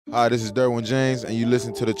Hi, this is Derwin James, and you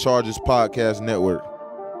listen to the Chargers Podcast Network.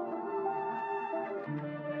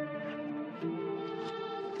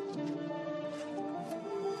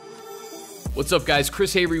 What's up, guys?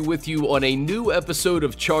 Chris Avery with you on a new episode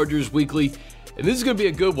of Chargers Weekly, and this is going to be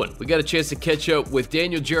a good one. We got a chance to catch up with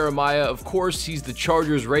Daniel Jeremiah. Of course, he's the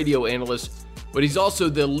Chargers radio analyst, but he's also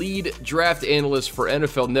the lead draft analyst for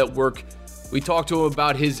NFL Network. We talked to him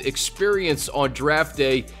about his experience on draft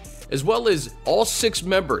day, as well as all 6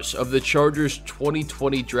 members of the Chargers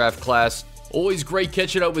 2020 draft class. Always great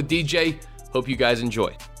catching up with DJ. Hope you guys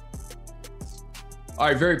enjoy. All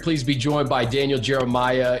right, very pleased to be joined by Daniel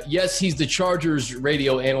Jeremiah. Yes, he's the Chargers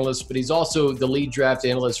radio analyst, but he's also the lead draft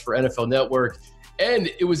analyst for NFL Network. And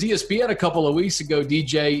it was ESPN a couple of weeks ago,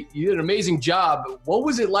 DJ. You did an amazing job. What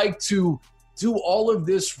was it like to do all of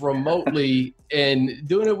this remotely and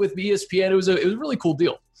doing it with ESPN? It was a really cool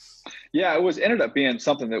deal. Yeah, ended up being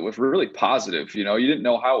something that was really positive. You know, you didn't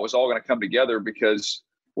know how it was all going to come together because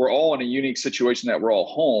we're all in a unique situation that we're all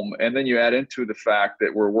home. And then you add into the fact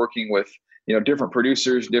that we're working with, different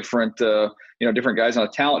producers, different guys on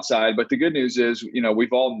the talent side. But the good news is,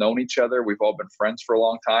 we've all known each other. We've all been friends for a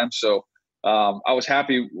long time. So I was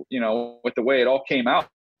happy, with the way it all came out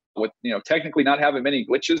with, technically not having many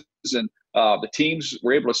glitches, and the teams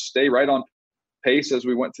were able to stay right on pace as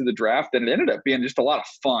we went through the draft. And it ended up being just a lot of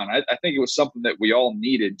fun. I think it was something that we all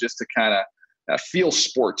needed just to kind of feel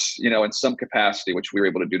sports, in some capacity, which we were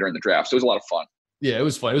able to do during the draft. So it was a lot of fun. Yeah, it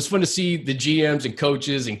was fun. It was fun to see the GMs and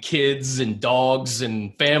coaches and kids and dogs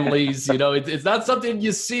and families. It's not something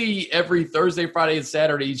you see every Thursday, Friday, and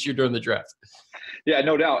Saturday each year during the draft. Yeah,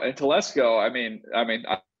 no doubt. And Telesco,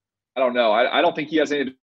 I don't know. I don't think he has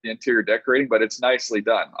any interior decorating, but it's nicely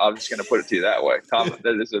done. I'm just going to put it to you that way. Tom,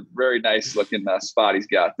 that is a very nice looking spot he's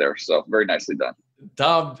got there. So very nicely done.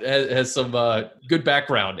 Tom has some good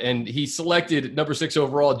background, and he selected number 6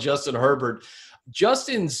 overall, Justin Herbert.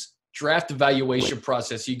 Justin's draft evaluation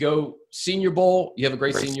process, you go Senior Bowl, you have a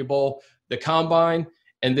great Senior Bowl, the Combine,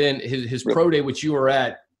 and then his pro day, which you were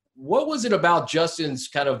at. What was it about Justin's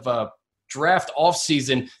kind of draft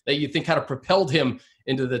offseason that you think kind of propelled him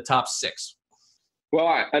into the top 6? Well,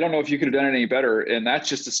 I don't know if you could have done it any better, and that's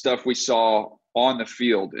just the stuff we saw on the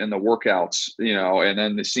field in the workouts, and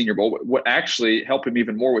then the Senior Bowl. What actually helped him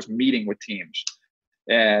even more was meeting with teams,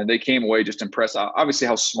 and they came away just impressed. Obviously,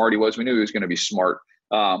 how smart he was. We knew he was going to be smart.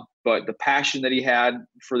 But the passion that he had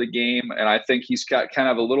for the game, and I think he's got kind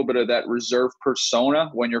of a little bit of that reserve persona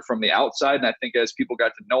when you're from the outside. And I think as people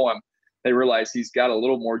got to know him, they realized he's got a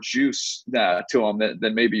little more juice to him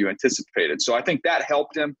than maybe you anticipated. So I think that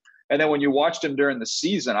helped him. And then when you watched him during the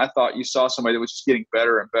season, I thought you saw somebody that was just getting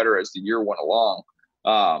better and better as the year went along.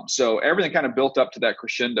 So everything kind of built up to that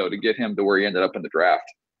crescendo to get him to where he ended up in the draft.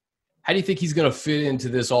 How do you think he's going to fit into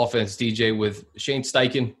this offense, DJ, with Shane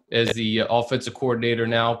Steichen as the offensive coordinator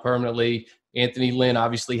now permanently? Anthony Lynn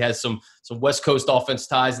obviously has some West Coast offense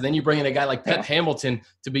ties. And then you bring in a guy like Pep Hamilton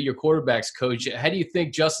to be your quarterback's coach. How do you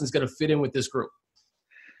think Justin's going to fit in with this group?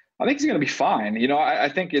 I think he's going to be fine. I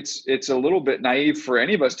think it's a little bit naive for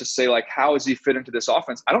any of us to say, like, how does he fit into this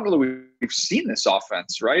offense? I don't know that we've seen this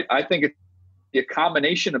offense, right? I think it's a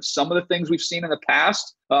combination of some of the things we've seen in the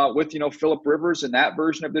past with, Phillip Rivers and that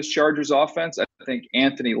version of this Chargers offense. I think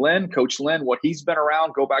Anthony Lynn, Coach Lynn, what he's been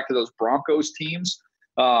around, go back to those Broncos teams,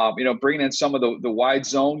 bringing in some of the wide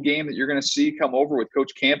zone game that you're going to see come over with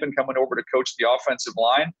Coach Campen coming over to coach the offensive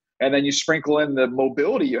line. And then you sprinkle in the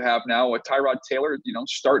mobility you have now with Tyrod Taylor,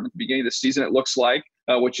 starting at the beginning of the season, it looks like,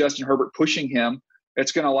 with Justin Herbert pushing him.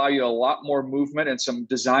 It's going to allow you a lot more movement and some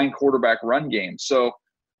design quarterback run games. So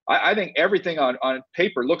I think everything on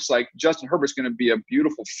paper looks like Justin Herbert's going to be a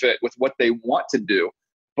beautiful fit with what they want to do.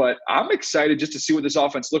 But I'm excited just to see what this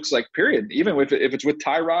offense looks like, period, even if it's with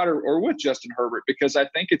Tyrod or with Justin Herbert, because I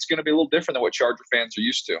think it's going to be a little different than what Charger fans are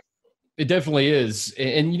used to. It definitely is.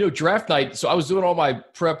 And draft night, so I was doing all my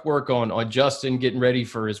prep work on Justin, getting ready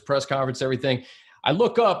for his press conference, everything. I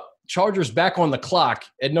look up, Chargers back on the clock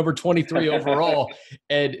at number 23 overall,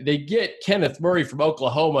 and they get Kenneth Murray from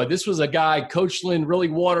Oklahoma. This was a guy Coach Lynn really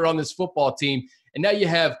wanted on this football team. And now you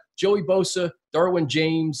have Joey Bosa, Derwin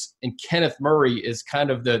James, and Kenneth Murray as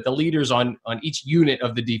kind of the leaders on each unit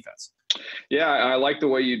of the defense. Yeah, I like the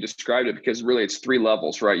way you described it because really it's 3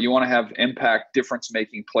 levels, right? You want to have impact,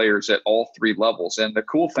 difference-making players at all 3 levels. And the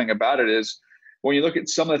cool thing about it is when you look at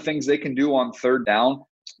some of the things they can do on third down,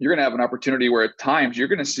 you're going to have an opportunity where at times you're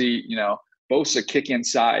going to see, Bosa kick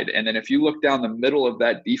inside. And then if you look down the middle of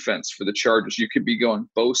that defense for the Chargers, you could be going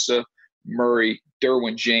Bosa, Murray,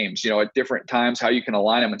 Derwin James, at different times, how you can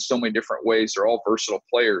align them in so many different ways. They're all versatile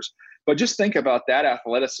players. But just think about that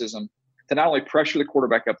athleticism to not only pressure the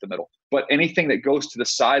quarterback up the middle, but anything that goes to the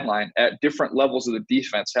sideline at different levels of the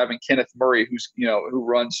defense, having Kenneth Murray, who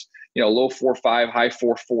runs, low 4.5, high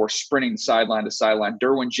 4.4, sprinting sideline to sideline,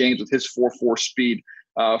 Derwin James with his 4.4 speed,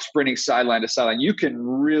 sprinting sideline to sideline. You can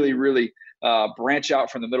really, really branch out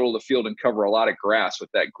from the middle of the field and cover a lot of grass with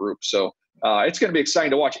that group. So it's going to be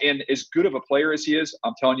exciting to watch. And as good of a player as he is,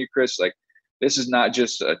 I'm telling you, Chris, like, this is not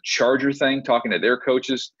just a Charger thing, talking to their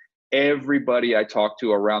coaches. Everybody I talked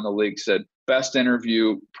to around the league said best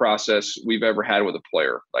interview process we've ever had with a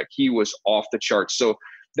player. Like, he was off the charts. So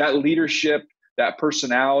that leadership, that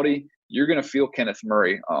personality, you're going to feel Kenneth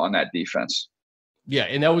Murray on that defense. Yeah,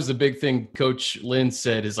 and that was the big thing Coach Lynn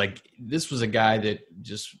said, is like, this was a guy that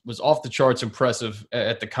just was off the charts impressive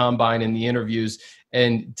at the combine and the interviews.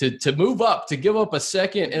 And to move up, to give up a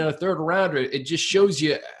second and a third rounder, it just shows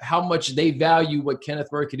you how much they value what Kenneth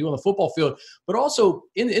Murray can do on the football field, but also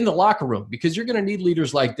in the locker room, because you're going to need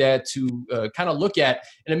leaders like that to kind of look at.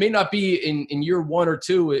 And it may not be in year 1 or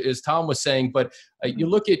 2, as Tom was saying, but you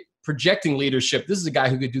look at projecting leadership. This is a guy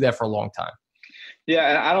who could do that for a long time. Yeah,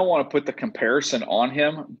 and I don't want to put the comparison on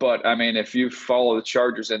him, but, I mean, if you follow the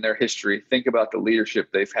Chargers and their history, think about the leadership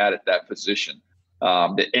they've had at that position.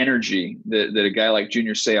 The energy that a guy like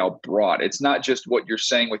Junior Seau brought. It's not just what you're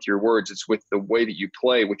saying with your words. It's with the way that you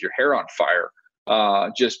play with your hair on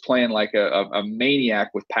fire, just playing like a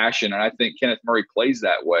maniac with passion. And I think Kenneth Murray plays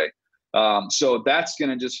that way. So that's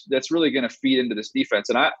really going to feed into this defense.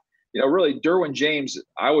 And really Derwin James,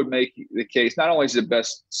 I would make the case, not only is he the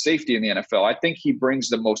best safety in the NFL, I think he brings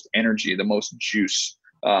the most energy, the most juice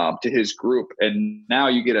to his group. And now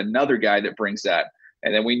you get another guy that brings that.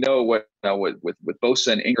 And then we know what with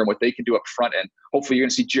Bosa and Ingram, what they can do up front. And hopefully you're going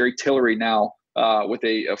to see Jerry Tillery now with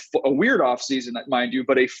a weird offseason, mind you,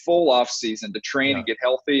 but a full offseason to train and get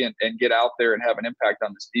healthy and get out there and have an impact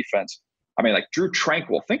on this defense. I mean, like Drew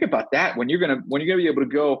Tranquill, think about that. When you're gonna be able to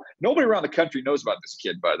go, nobody around the country knows about this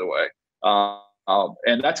kid, by the way,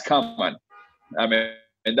 and that's coming. I mean,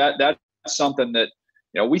 and that's something that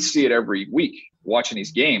we see it every week watching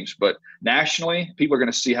these games, but nationally, people are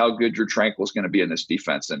going to see how good Drew Tranquill is going to be in this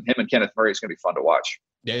defense, and him and Kenneth Murray is going to be fun to watch.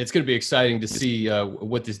 Yeah, it's going to be exciting to see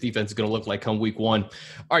what this defense is going to look like come week 1. All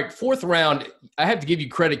right, 4th round, I have to give you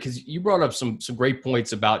credit because you brought up some great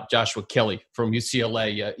points about Joshua Kelly from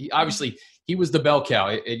UCLA. He was the bell cow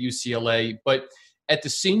at UCLA, but at the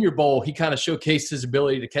Senior Bowl, he kind of showcased his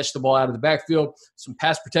ability to catch the ball out of the backfield, some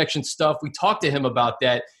pass protection stuff. We talked to him about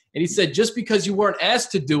that, and he said just because you weren't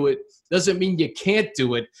asked to do it doesn't mean you can't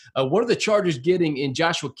do it. What are the Chargers getting in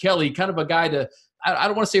Joshua Kelly, kind of a guy to – I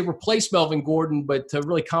don't want to say replace Melvin Gordon, but to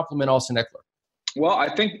really complement Austin Ekeler? Well,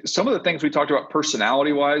 I think some of the things we talked about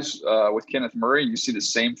personality-wise with Kenneth Murray, you see the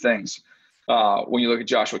same things when you look at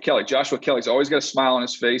Joshua Kelly. Joshua Kelly's always got a smile on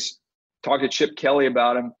his face. Talked to Chip Kelly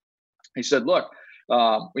about him. He said, look,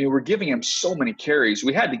 we were giving him so many carries.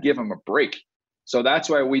 We had to give him a break. So that's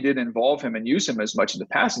why we didn't involve him and use him as much in the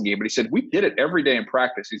passing game. But he said, we did it every day in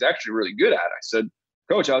practice. He's actually really good at it. I said,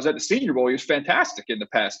 Coach, I was at the Senior Bowl. He was fantastic in the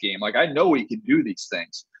pass game. Like, I know he can do these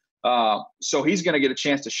things. So he's going to get a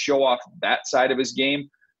chance to show off that side of his game.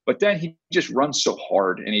 But then he just runs so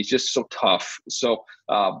hard and he's just so tough. So,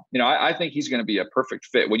 I think he's going to be a perfect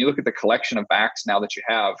fit. When you look at the collection of backs now that you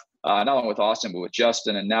have, not only with Austin, but with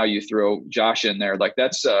Justin, and now you throw Josh in there, like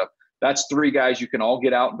that's 3 guys you can all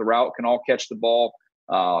get out in the route, can all catch the ball.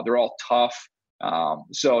 They're all tough.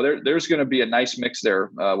 So there's going to be a nice mix there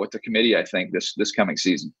with the committee, I think, this coming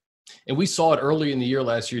season. And we saw it early in the year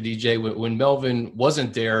last year, DJ, when Melvin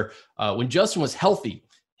wasn't there, when Justin was healthy.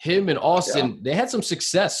 Him and Austin, they had some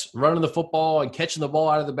success running the football and catching the ball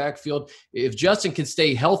out of the backfield. If Justin can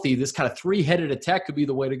stay healthy, this kind of 3-headed attack could be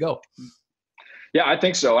the way to go. Yeah, I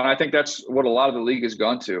think so. And I think that's what a lot of the league has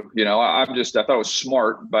gone to. I thought it was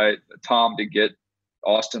smart by Tom to get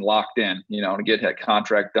Austin locked in, to get that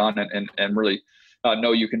contract done and really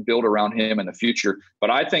know you can build around him in the future. But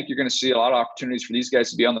I think you're going to see a lot of opportunities for these guys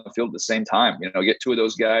to be on the field at the same time. Get 2 of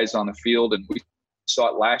those guys on the field, and we saw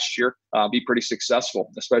it last year be pretty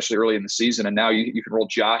successful, especially early in the season. And now you can roll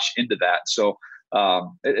Josh into that. So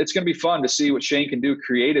it's going to be fun to see what Shane can do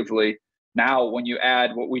creatively. Now, when you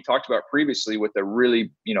add what we talked about previously with a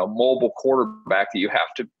really, mobile quarterback that you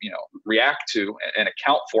have to, react to and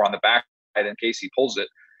account for on the back end in case he pulls it.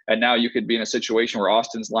 And now you could be in a situation where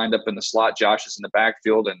Austin's lined up in the slot, Josh is in the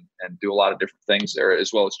backfield, and do a lot of different things there,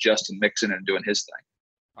 as well as Justin mixing and doing his thing.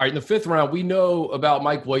 All right, in the 5th round, we know about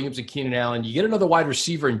Mike Williams and Keenan Allen. You get another wide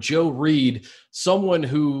receiver in Joe Reed, someone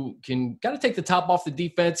who can kind of take the top off the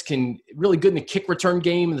defense, can really good in the kick return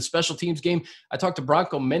game and the special teams game. I talked to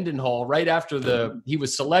Bronco Mendenhall right after he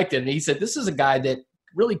was selected, and he said this is a guy that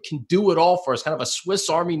really can do it all for us, kind of a Swiss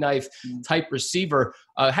Army knife type receiver.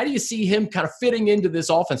 How do you see him kind of fitting into this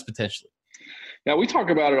offense potentially? Yeah, we talk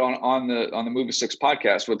about it on the Move of Six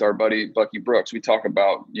podcast with our buddy Bucky Brooks. We talk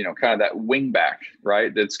about, kind of that wing back,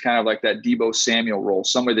 right? That's kind of like that Deebo Samuel role,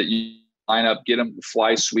 somebody that you line up, get him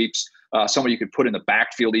fly sweeps, somebody you could put in the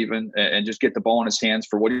backfield even and just get the ball in his hands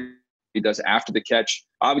for what he does after the catch.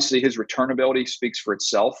 Obviously, his return ability speaks for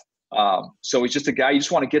itself. So he's just a guy, you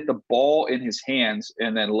just want to get the ball in his hands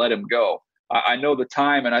and then let him go. I know the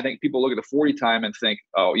time, and I think people look at the 40 time and think,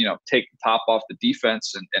 take the top off the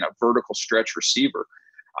defense and a vertical stretch receiver.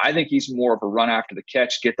 I think he's more of a run after the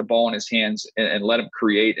catch, get the ball in his hands and let him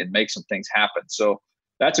create and make some things happen. So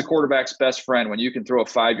that's a quarterback's best friend. When you can throw a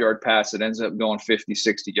 5-yard pass that ends up going 50,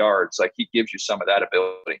 60 yards, like he gives you some of that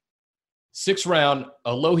ability. 6th round,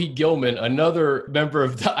 Alohi Gilman, another member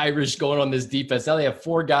of the Irish going on this defense. Now they have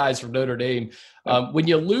 4 guys from Notre Dame. When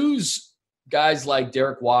you lose guys like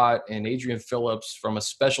Derek Watt and Adrian Phillips from a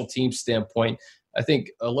special team standpoint, I think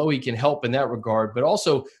Alohi can help in that regard. But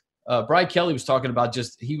also, Brian Kelly was talking about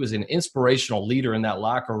he was an inspirational leader in that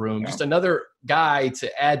locker room. Yeah. Just another guy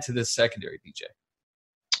to add to this secondary, DJ.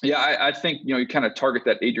 Yeah, I think, you kind of target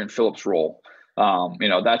that Adrian Phillips role.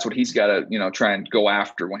 That's what he's got to, try and go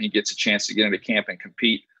after when he gets a chance to get into camp and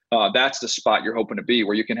compete. That's the spot you're hoping to be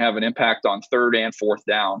where you can have an impact on 3rd and 4th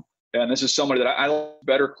down. And this is somebody that I like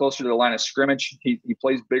better closer to the line of scrimmage. He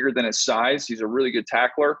plays bigger than his size. He's a really good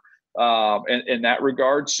tackler in that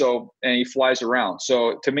regard. So, and he flies around.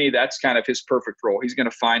 So to me, that's kind of his perfect role. He's going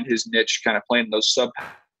to find his niche, kind of playing those sub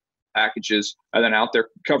packages and then out there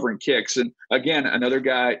covering kicks. And again, another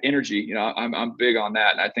guy, energy, I'm big on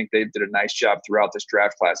that. And I think they did a nice job throughout this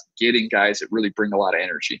draft class, getting guys that really bring a lot of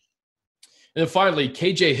energy. And then finally,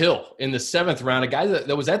 KJ Hill in the 7th round, a guy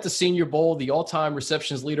that was at the Senior Bowl, the all-time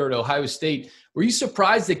receptions leader at Ohio State. Were you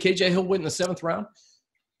surprised that KJ Hill went in the 7th round?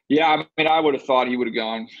 Yeah, I mean, I would have thought he would have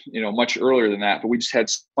gone, much earlier than that. But we just had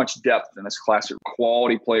so much depth in this class of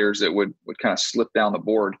quality players that would kind of slip down the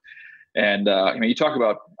board. And, you talk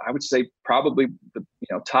about, I would say probably the,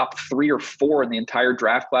 top 3 or 4 in the entire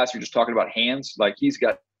draft class. You're just talking about hands. Like he's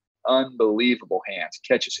got unbelievable hands,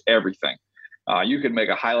 catches everything. You could make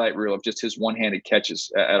a highlight reel of just his one-handed catches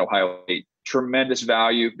at Ohio State. Tremendous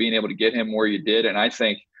value being able to get him where you did. And I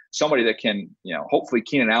think somebody that can, hopefully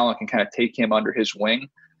Keenan Allen can kind of take him under his wing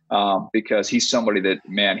because he's somebody that,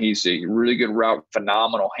 man, he's a really good route,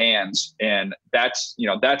 phenomenal hands. And that's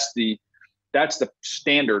the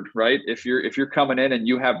standard, right? If you're coming in and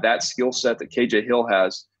you have that skill set that KJ Hill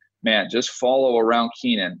has, man, just follow around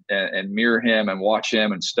Keenan and mirror him and watch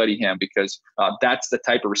him and study him because that's the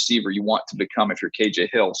type of receiver you want to become if you're KJ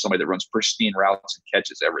Hill, somebody that runs pristine routes and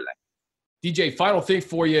catches everything. DJ, final thing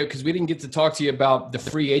for you, because we didn't get to talk to you about the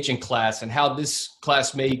free agent class and how this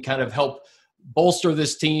class may kind of help bolster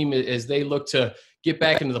this team as they look to get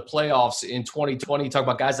back into the playoffs in 2020. Talk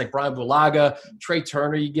about guys like Brian Bulaga, Trey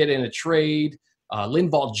Turner, you get in a trade,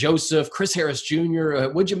 Linval Joseph, Chris Harris Jr.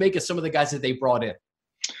 What'd you make of some of the guys that they brought in?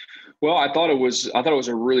 Well, I thought it was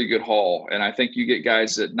a really good haul, and I think you get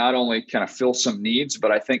guys that not only kind of fill some needs,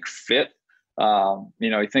 but I think fit.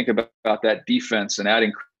 You think about that defense and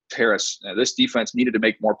adding Chris Harris. This defense needed to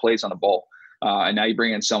make more plays on the ball, and now you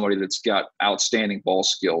bring in somebody that's got outstanding ball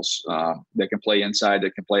skills that can play inside,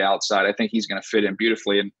 that can play outside. I think he's going to fit in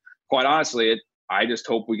beautifully. And quite honestly, I just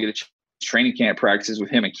hope we get a training camp practices with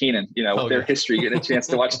him and Keenan. With their history, getting a chance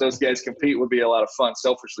to watch those guys compete would be a lot of fun,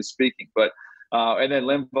 selfishly speaking, but. And then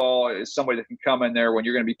Linval is somebody that can come in there when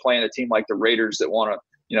you're going to be playing a team like the Raiders that want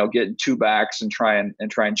to, get in 2 backs and try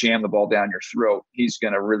and jam the ball down your throat. He's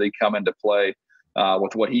going to really come into play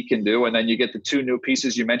with what he can do. And then you get the 2 new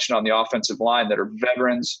pieces you mentioned on the offensive line that are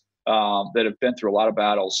veterans that have been through a lot of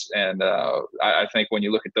battles. And I think when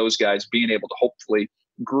you look at those guys, being able to hopefully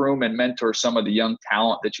groom and mentor some of the young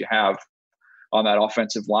talent that you have on that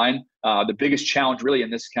offensive line. The biggest challenge really in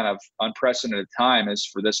this kind of unprecedented time is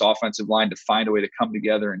for this offensive line to find a way to come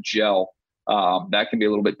together and gel. That can be a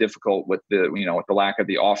little bit difficult with the lack of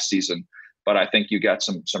the off season, but I think you got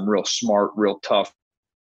some real smart, real tough,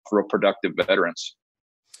 real productive veterans.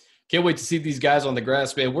 Can't wait to see these guys on the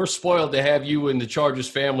grass, man. We're spoiled to have you and the Chargers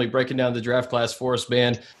family breaking down the draft class for us,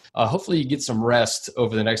 man. Hopefully you get some rest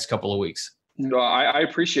over the next couple of weeks. I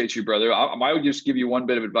appreciate you, brother. I would just give you one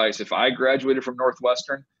bit of advice. If I graduated from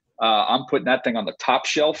Northwestern, I'm putting that thing on the top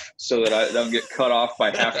shelf so that I don't get cut off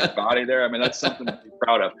by half your body there. I mean, that's something to be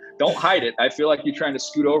proud of. Don't hide it. I feel like you're trying to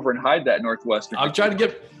scoot over and hide that Northwestern. I'm trying to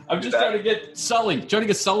get Sully, trying to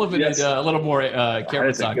get Sullivan yes. a little more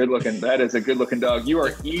camera time. That is a good looking dog. You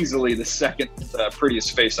are easily the second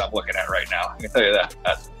prettiest face I'm looking at right now. I can tell you that.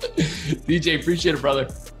 DJ, appreciate it, brother.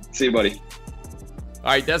 See you, buddy. All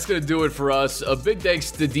right, that's going to do it for us. A big thanks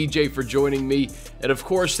to DJ for joining me. And of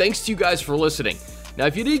course, thanks to you guys for listening. Now,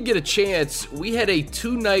 if you didn't get a chance, we had a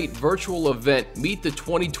 2-night virtual event, Meet the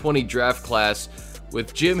 2020 Draft Class,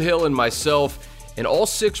 with Jim Hill and myself and all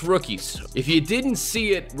 6 rookies. If you didn't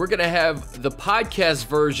see it, we're going to have the podcast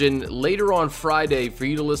version later on Friday for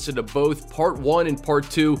you to listen to both part 1 and part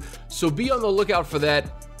 2. So be on the lookout for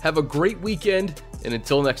that. Have a great weekend, and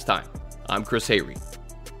until next time, I'm Chris Hayre.